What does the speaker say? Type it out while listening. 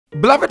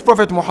Beloved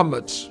Prophet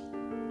Muhammad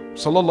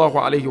sallallahu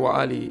alaihi wa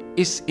alihi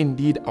is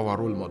indeed our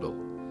role model.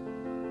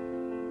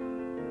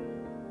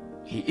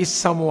 He is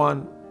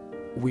someone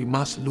we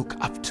must look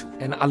up to.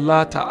 And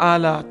Allah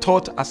Ta'ala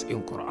taught us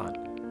in Quran,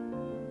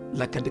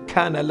 لَقَدْ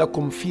كَانَ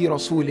لَكُمْ فِي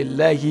رَسُولِ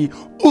اللَّهِ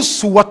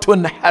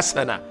أُسْوَةٌ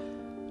حَسَنَةٌ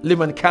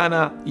لِمَنْ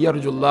كَانَ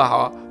يَرْجُ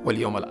اللَّهَ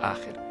وَالْيَوْمَ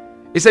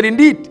الْآخِرِ. He said,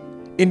 indeed,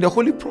 in the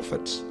Holy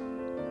Prophets,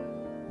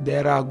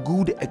 there are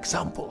good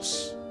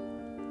examples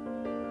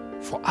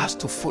for us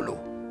to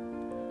follow.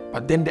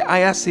 But then the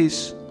ayah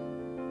says,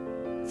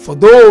 for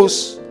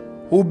those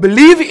who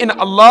believe in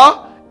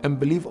Allah and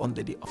believe on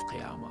the day of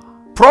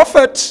Qiyamah.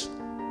 Prophet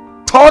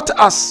taught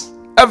us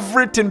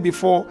everything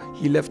before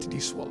he left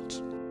this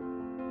world.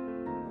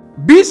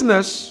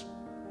 Business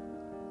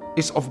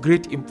is of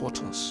great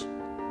importance.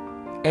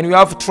 And we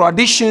have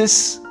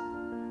traditions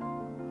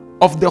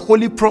of the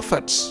holy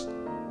prophets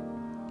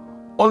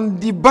on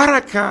the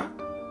barakah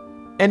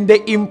and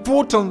the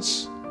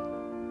importance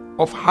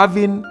of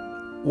having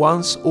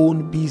one's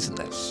own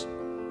business.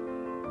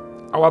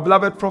 Our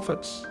beloved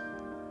prophets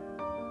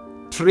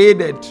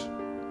traded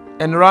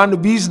and ran a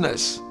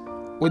business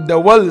with the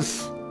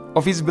wealth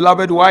of his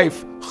beloved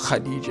wife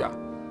Khadija.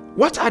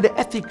 What are the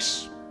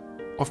ethics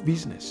of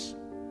business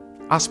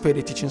as per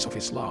the teachings of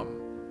Islam?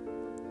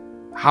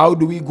 How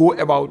do we go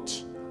about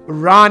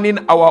running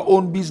our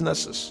own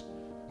businesses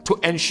to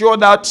ensure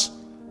that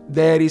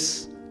there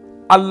is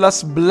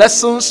Allah's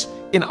blessings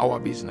in our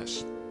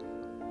business?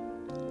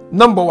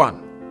 Number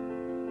one,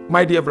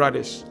 my dear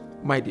brothers,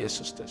 my dear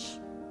sisters,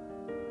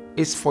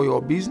 is for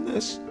your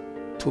business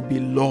to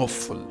be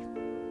lawful.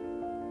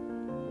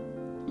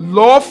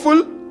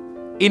 Lawful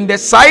in the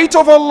sight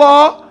of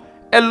Allah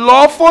and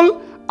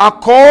lawful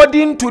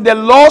according to the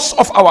laws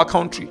of our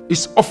country.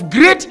 It's of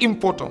great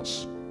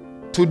importance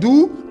to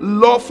do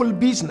lawful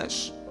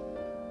business.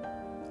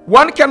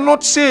 One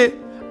cannot say,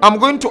 I'm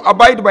going to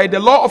abide by the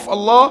law of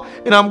Allah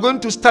and I'm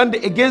going to stand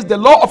against the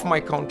law of my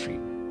country.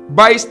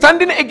 By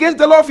standing against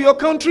the law of your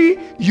country,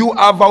 you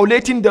are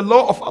violating the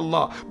law of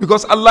Allah,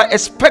 because Allah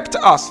expects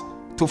us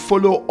to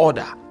follow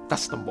order.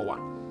 That's number one.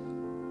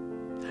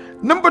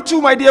 Number two,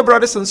 my dear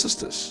brothers and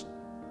sisters,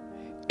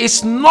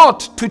 is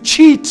not to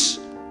cheat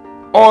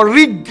or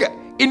rig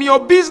in your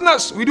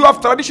business. We do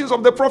have traditions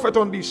of the Prophet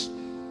on this.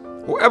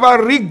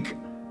 Whoever rig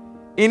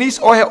in his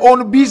or her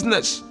own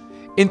business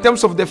in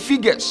terms of the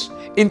figures,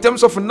 in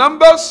terms of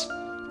numbers,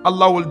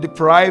 Allah will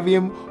deprive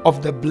him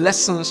of the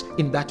blessings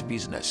in that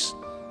business.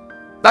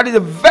 That is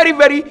a very,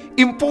 very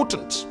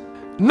important.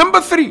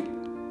 Number three,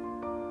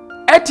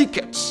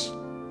 etiquettes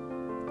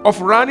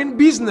of running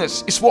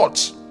business is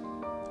what?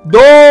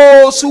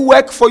 Those who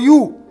work for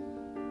you,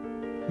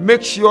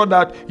 make sure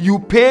that you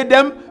pay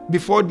them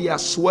before their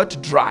sweat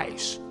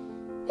dries.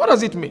 What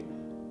does it mean?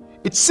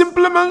 It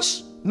simply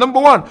means, number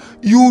one,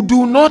 you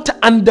do not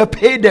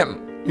underpay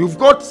them. You've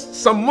got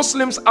some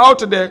Muslims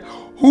out there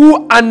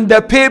who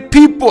underpay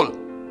people.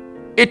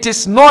 It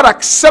is not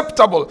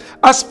acceptable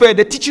as per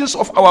the teachings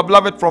of our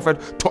beloved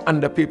Prophet to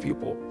underpay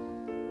people.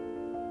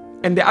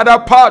 And the other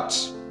part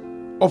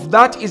of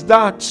that is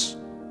that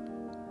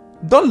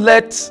don't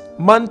let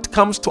month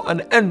comes to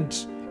an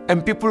end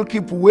and people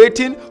keep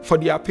waiting for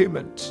their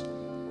payment.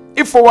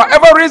 If for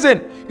whatever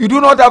reason you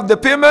do not have the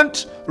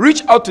payment,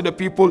 reach out to the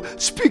people,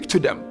 speak to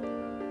them.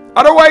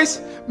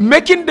 Otherwise,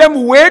 making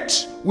them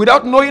wait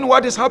without knowing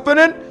what is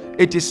happening,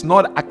 it is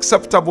not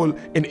acceptable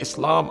in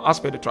Islam as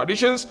per the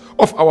traditions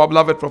of our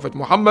beloved Prophet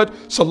Muhammad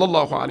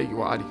sallallahu alaihi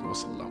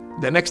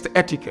wasallam. The next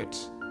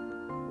etiquette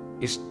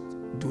is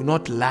do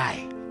not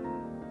lie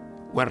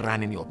when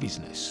running your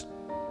business.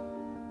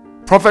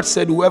 Prophet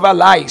said whoever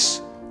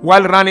lies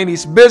while running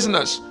his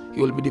business,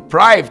 he will be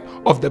deprived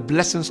of the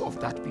blessings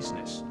of that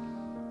business.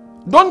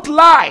 Don't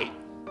lie.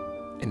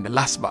 And the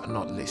last but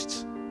not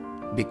least,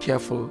 be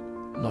careful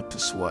not to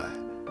swear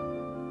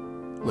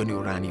when you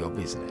run your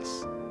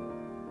business.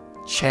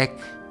 Check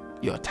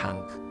your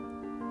tongue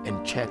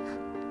and check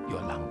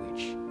your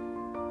language.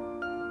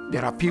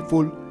 There are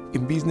people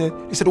in business,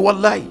 they said,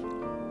 Wallahi,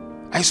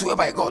 I swear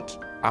by God.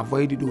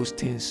 Avoid those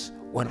things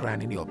when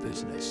running your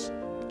business.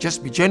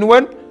 Just be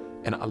genuine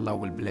and Allah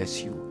will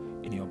bless you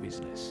in your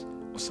business.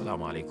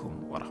 Wassalamu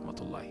alaikum wa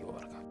rahmatullahi wa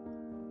barakatuh.